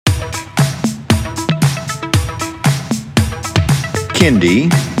Kindy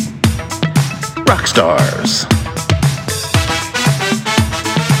Rockstars.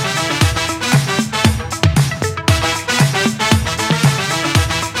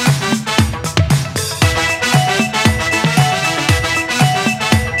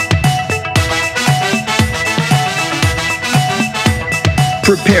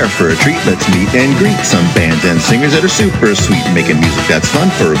 Prepare for a treat, let's meet and greet some bands and singers that are super sweet, making music that's fun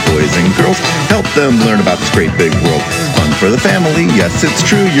for boys and girls. Help them learn about this great big world. Fun for the family, yes it's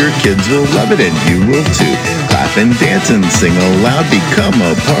true, your kids will love it and you will too. Clap and dance and sing aloud, become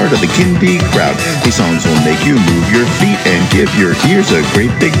a part of the Kindy crowd. These songs will make you move your feet and give your ears a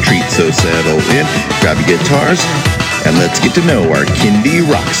great big treat. So settle in, grab your guitars, and let's get to know our Kindy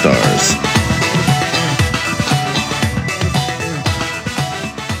Rockstars.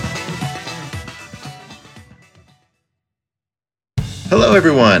 Hello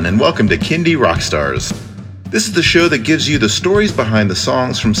everyone, and welcome to Kindy Rockstars. This is the show that gives you the stories behind the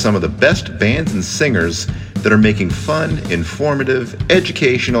songs from some of the best bands and singers that are making fun, informative,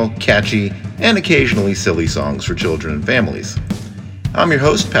 educational, catchy, and occasionally silly songs for children and families. I'm your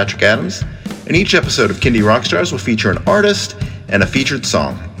host, Patrick Adams, and each episode of Kindy Rockstars will feature an artist and a featured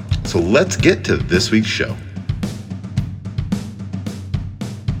song. So let's get to this week's show.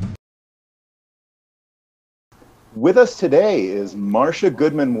 With us today is Marcia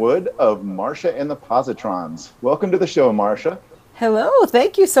Goodman-Wood of Marsha and the Positrons. Welcome to the show, Marcia. Hello,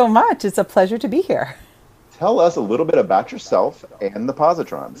 thank you so much. It's a pleasure to be here. Tell us a little bit about yourself and the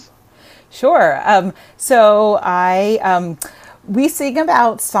Positrons. Sure. We sing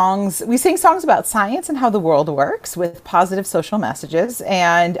songs about science and how the world works with positive social messages.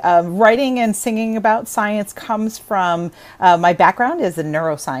 And writing and singing about science comes from my background as a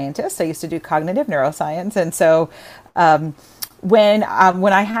neuroscientist. I used to do cognitive neuroscience. And so when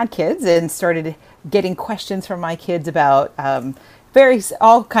I had kids and started getting questions from my kids about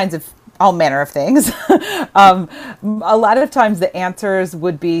all manner of things. A lot of times the answers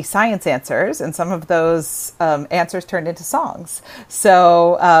would be science answers, and some of those answers turned into songs.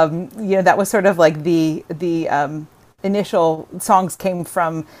 So, that was sort of like the initial songs came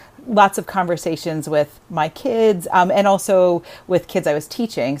from lots of conversations with my kids and also with kids I was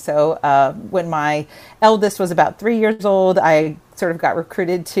teaching. So when my eldest was about 3 years old, I sort of got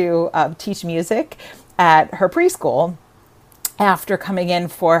recruited to teach music at her preschool. After coming in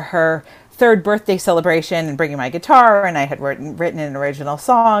for her third birthday celebration and bringing my guitar, and I had written an original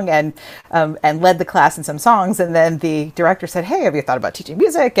song and led the class in some songs, and then the director said, "Hey, have you thought about teaching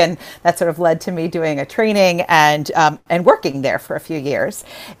music?" And that sort of led to me doing a training and working there for a few years.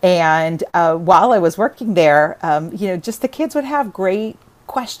 And while I was working there, just the kids would have great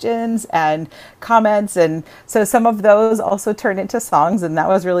questions and comments, and so some of those also turned into songs, and that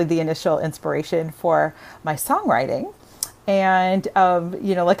was really the initial inspiration for my songwriting. And,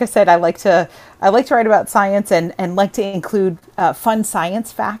 like I said, I like to write about science and like to include fun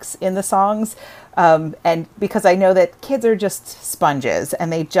science facts in the songs. And because I know that kids are just sponges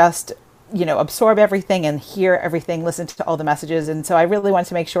and they just, absorb everything and hear everything, listen to all the messages. And so I really wanted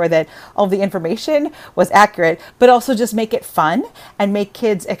to make sure that all the information was accurate, but also just make it fun and make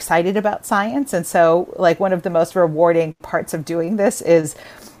kids excited about science. And so like one of the most rewarding parts of doing this is,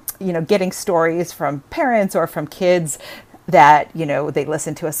 getting stories from parents or from kids that, they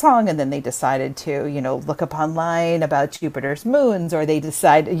listened to a song and then they decided to, look up online about Jupiter's moons, or they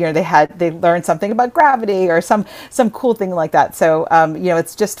decide, they learned something about gravity or some cool thing like that. So,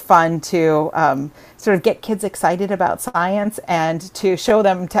 it's just fun to sort of get kids excited about science and to show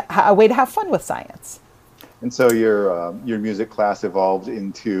them a way to have fun with science. And so your music class evolved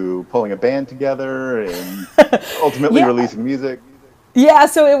into pulling a band together and ultimately releasing music. Yeah,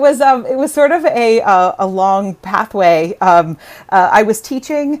 so it was sort of a long pathway. I was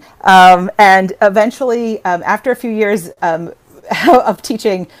teaching, and eventually, after a few years of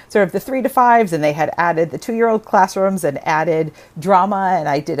teaching sort of the 3 to 5s, and they had added the 2-year-old classrooms and added drama, and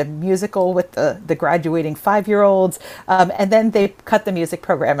I did a musical with the graduating 5-year-olds, and then they cut the music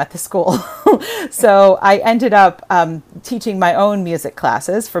program at the school. So I ended up teaching my own music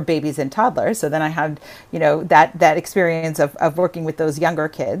classes for babies and toddlers. So then I had, that experience of working with those younger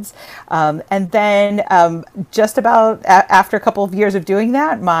kids. And then just about after a couple of years of doing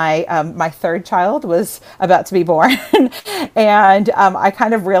that, my third child was about to be born. And I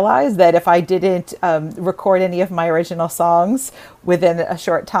kind of realized that if I didn't record any of my original songs within a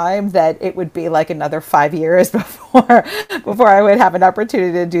short time, that it would be like another 5 years before before I would have an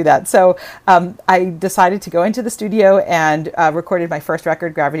opportunity to do that. So I decided to go into the studio and recorded my first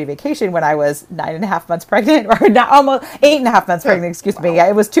record, Gravity Vacation, when I was 9.5 months pregnant, or not, almost 8.5 months pregnant. Excuse me.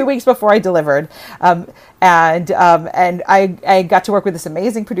 It was 2 weeks before I delivered, and I got to work with this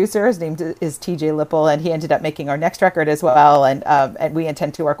amazing producer. His name is TJ Lipple, and he ended up making our next record as well. And we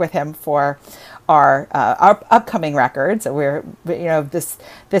intend to work with him for our upcoming record. So we're,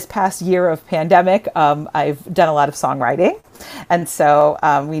 this past year of pandemic, I've done a lot of songwriting, and so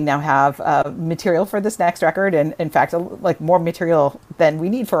we now have material for this next record, and in fact, like more material than we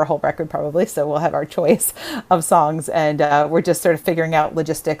need for a whole record probably. So we'll have our choice of songs, and we're just sort of figuring out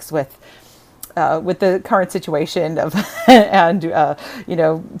logistics with the current situation of and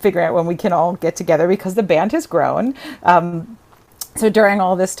figuring out when we can all get together, because the band has grown. So during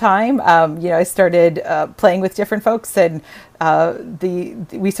all this time, I started playing with different folks, and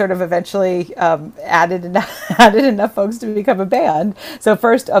we sort of eventually added enough folks to become a band. So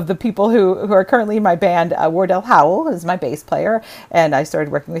first, of the people who are currently in my band, Wardell Howell is my bass player, and I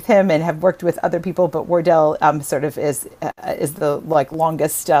started working with him and have worked with other people. But Wardell sort of is the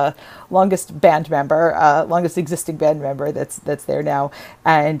longest band member, longest existing band member that's there now.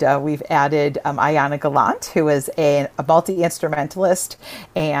 And we've added Ayana Gallant, who is a multi-instrumentalist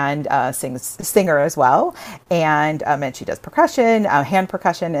and singer as well, and she does percussion, hand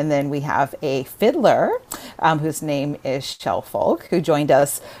percussion, and then we have a fiddler whose name is Shell Folk, who joined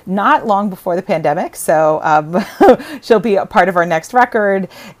us not long before the pandemic. So she'll be a part of our next record,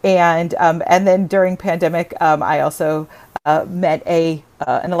 and then during pandemic, I also met an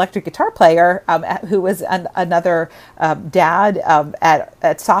electric guitar player who was another dad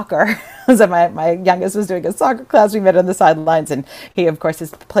at soccer. So my youngest was doing a soccer class. We met on the sidelines, and he, of course,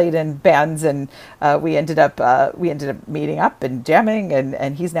 has played in bands, and we ended up meeting up and jamming,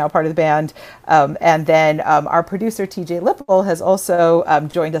 and he's now part of the band. And then our producer TJ Lipple has also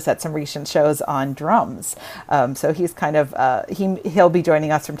joined us at some recent shows on drums. So he's kind of he'll be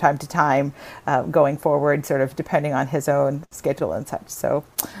joining us from time to time going forward, sort of depending on his own schedule and such. So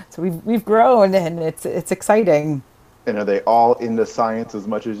we've grown, and it's exciting. And are they all into science as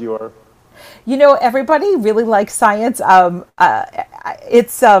much as you are? Everybody really likes science.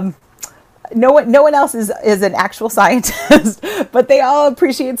 It's no one else is an actual scientist, but they all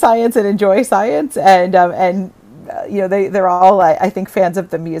appreciate science and enjoy science, and they're all, I think, fans of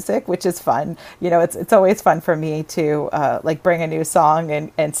the music, which is fun. It's always fun for me to bring a new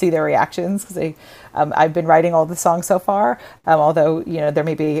song and see their reactions, because I've been writing all the songs so far. Although there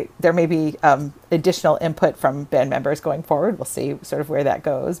may be additional input from band members going forward. We'll see sort of where that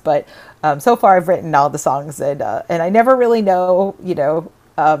goes. But so far, I've written all the songs, and I never really know.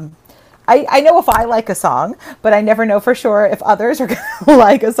 I know if I like a song, but I never know for sure if others are going to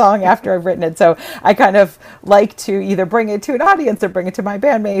like a song after I've written it. So I kind of like to either bring it to an audience or bring it to my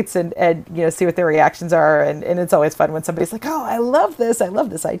bandmates and see what their reactions are. And it's always fun when somebody's like, "Oh, I love this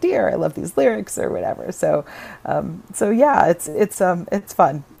idea, or I love these lyrics," or whatever. So yeah, it's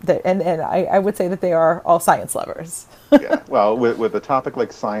fun. And I would say that they are all science lovers. Yeah. Well, with a topic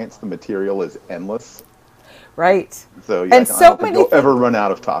like science, the material is endless. Right. So yeah, I don't think you'll ever run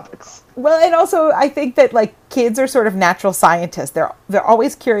out of topics. Well, and also I think that kids are sort of natural scientists. They're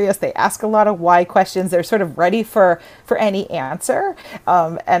always curious. They ask a lot of why questions. They're sort of ready for any answer.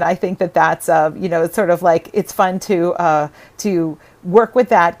 And I think that's it's sort of it's fun to work with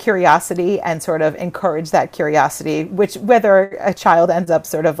that curiosity and sort of encourage that curiosity, which whether a child ends up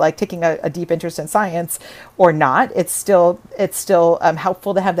sort of taking a deep interest in science or not, it's still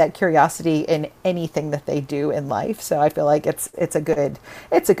helpful to have that curiosity in anything that they do in life. So I feel like it's a good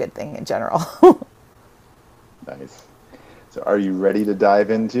thing in general. Nice. So are you ready to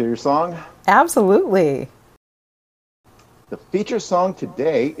dive into your song? Absolutely. The feature song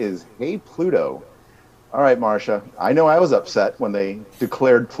today is Hey Pluto. All right, Marcia, I know I was upset when they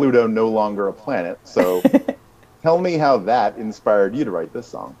declared Pluto no longer a planet, so tell me how that inspired you to write this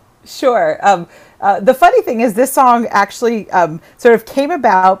song. Sure. The funny thing is this song actually sort of came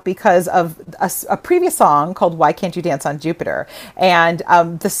about because of a previous song called Why Can't You Dance on Jupiter? And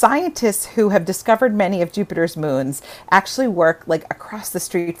the scientists who have discovered many of Jupiter's moons actually work across the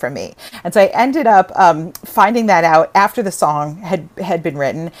street from me. And so I ended up finding that out after the song had been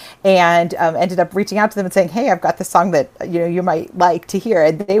written, and ended up reaching out to them and saying, "Hey, I've got this song that you might like to hear."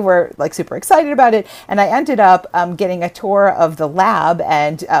 And they were super excited about it. And I ended up getting a tour of the lab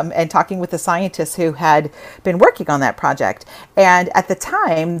and talking with the scientists who had been working on that project. And at the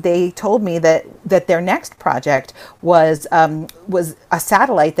time, they told me that their next project was a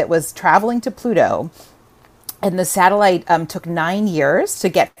satellite that was traveling to Pluto And the satellite took 9 years to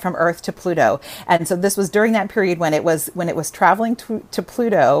get from Earth to Pluto, and so this was during that period when it was traveling to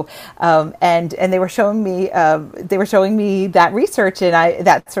Pluto, and they were showing me that research, and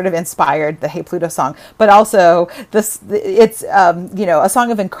that sort of inspired the Hey Pluto song. But also it's a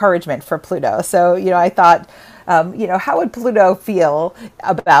song of encouragement for Pluto. So I thought, how would Pluto feel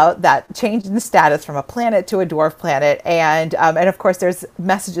about that change in status from a planet to a dwarf planet? And of course, there's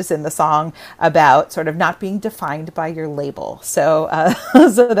messages in the song about sort of not being defined by your label. So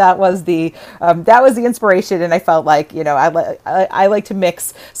so that was the inspiration, and I felt like I like to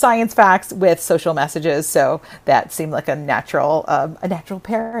mix science facts with social messages, so that seemed like a natural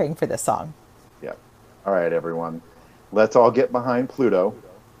pairing for this song. Yeah. All right, everyone, let's all get behind Pluto.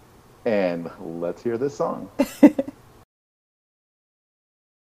 And let's hear this song. I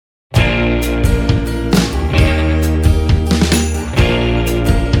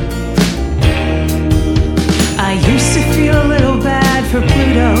used to feel a little bad for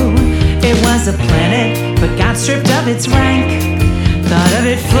Pluto. It was a planet, but got stripped of its rank. Thought of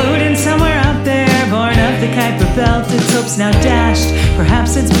it floating somewhere out there, born of the Kuiper Belt, its hopes now dashed.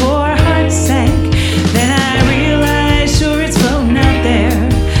 Perhaps its poor heart sank. Then I realized, sure, it's floating out there,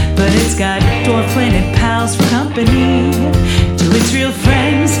 but it's got dwarf planet pals for company. To its real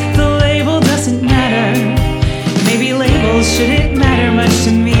friends, the label doesn't matter. Maybe labels shouldn't matter much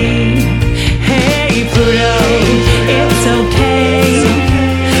to me. Hey Pluto, it's okay.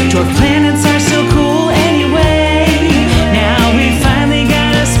 Dwarf planets are so cool anyway. Now we finally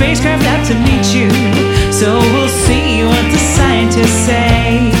got a spacecraft out to meet you, so we'll see what the scientists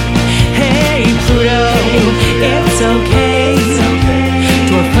say. Hey Pluto, it's okay.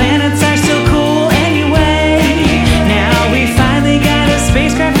 Dwarf planets are so cool anyway. Now we finally got a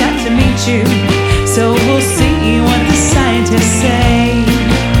spacecraft out to meet you, so we'll see what the scientists say.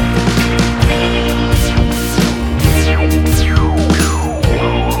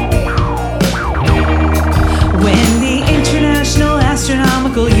 When the International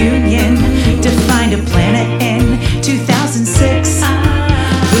Astronomical Union defined a planet in 2006,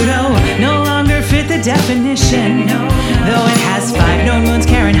 Pluto no longer fit the definition, though it has 5 known moons: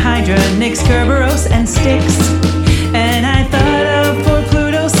 Charon, Hydra, Nix, Kerberos, and Styx. And I thought of poor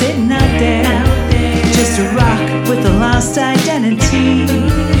Pluto sitting out there, just a rock with a lost identity.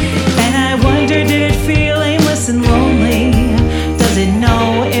 And I wonder, did it feel aimless and lonely? Does it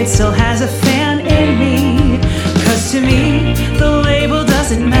know it still has a fan in me? 'Cause to me, the label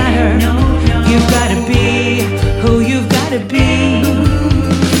doesn't matter. You've gotta be who you've gotta be.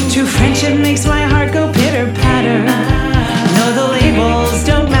 True friendship makes my heart go pitter-patter. No, the labels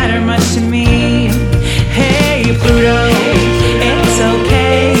don't matter much to me. Hey Pluto, it's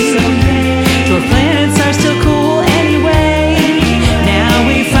okay. Dwarf planets are still cool anyway. Now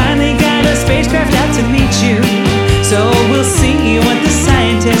we finally got a spacecraft out to meet you, so we'll see what the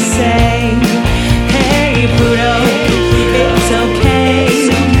scientists say. Hey Pluto, it's okay.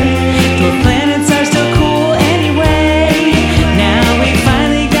 Dwarf planets are still cool anyway. Now we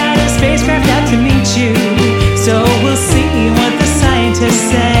finally got a spacecraft out to meet you, so we'll see what the scientists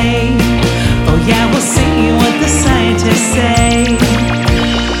say. Oh yeah, we'll see what the scientists say.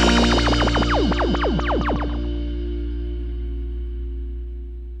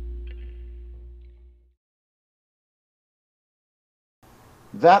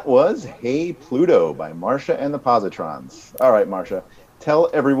 That was Hey Pluto by Marsha and the Positrons. All right, Marsha, tell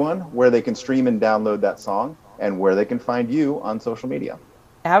everyone where they can stream and download that song and where they can find you on social media.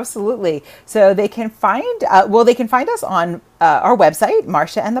 Absolutely. So they can find us on our website,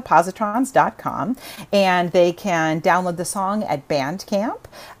 marshaandthepositrons.com, and they can download the song at Bandcamp,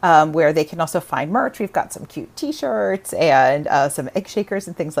 where they can also find merch. We've got some cute t-shirts and some egg shakers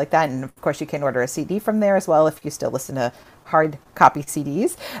and things like that. And of course, you can order a CD from there as well if you still listen to hard copy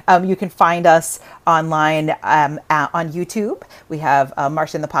CDs. You can find us online on YouTube. We have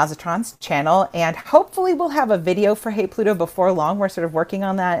Marsha and the Positrons channel, and hopefully we'll have a video for Hey Pluto before long. We're sort of working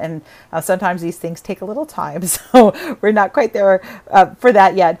on that, and sometimes these things take a little time, so we're not quite there for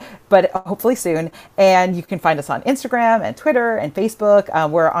that yet, but hopefully soon. And you can find us on Instagram and Twitter and Facebook.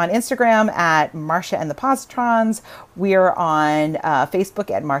 We're on Instagram at Marsha and the Positrons. We're on Facebook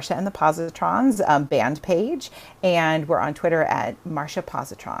at Marsha and the Positrons band page, and we're on Twitter at Marsha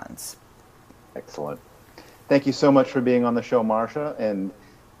Positrons. Excellent. Thank you so much for being on the show, Marsha, and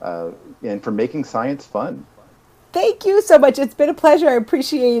for making science fun. Thank you so much. It's been a pleasure. I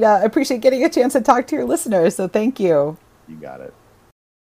appreciate getting a chance to talk to your listeners. So thank you. You got it.